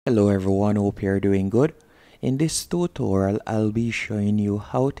Hello everyone, hope you're doing good. In this tutorial, I'll be showing you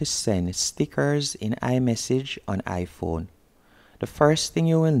how to send stickers in iMessage on iPhone. The first thing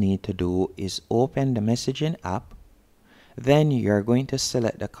you will need to do is open the messaging app. Then you're going to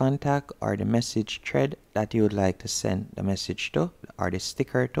select the contact or the message thread that you would like to send the message to, or the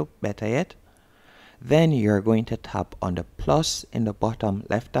sticker to, better yet. Then you're going to tap on the plus in the bottom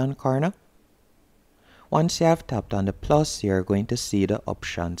left hand corner. Once you have tapped on the plus, you're going to see the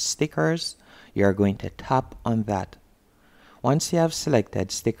option stickers. You're going to tap on that. Once you have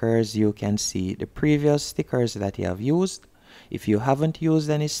selected stickers, you can see the previous stickers that you have used. If you haven't used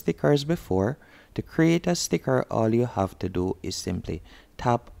any stickers before, to create a sticker, all you have to do is simply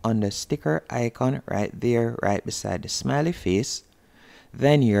tap on the sticker icon right there, right beside the smiley face.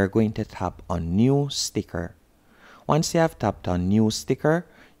 Then you're going to tap on new sticker. Once you have tapped on new sticker,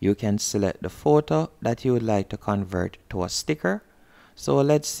 you can select the photo that you would like to convert to a sticker. So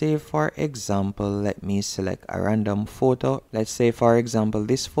let's say for example, let me select a random photo. Let's say for example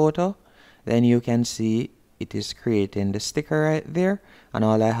this photo. Then you can see it is creating the sticker right there. And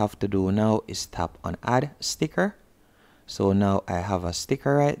all I have to do now is tap on add sticker. So now I have a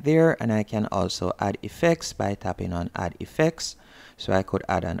sticker right there, and I can also add effects by tapping on add effects. So I could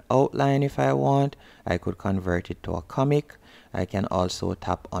add an outline if I want. I could convert it to a comic. I can also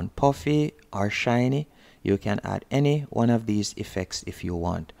tap on puffy or shiny. You can add any one of these effects if you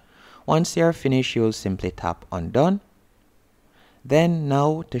want. Once you're finished, you'll simply tap on done. Then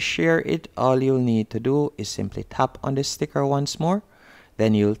now to share it, all you'll need to do is simply tap on the sticker once more.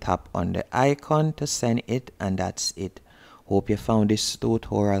 Then you'll tap on the icon to send it, and that's it. Hope you found this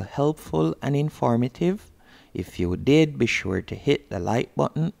tutorial helpful and informative. If you did, be sure to hit the like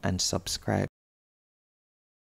button and subscribe.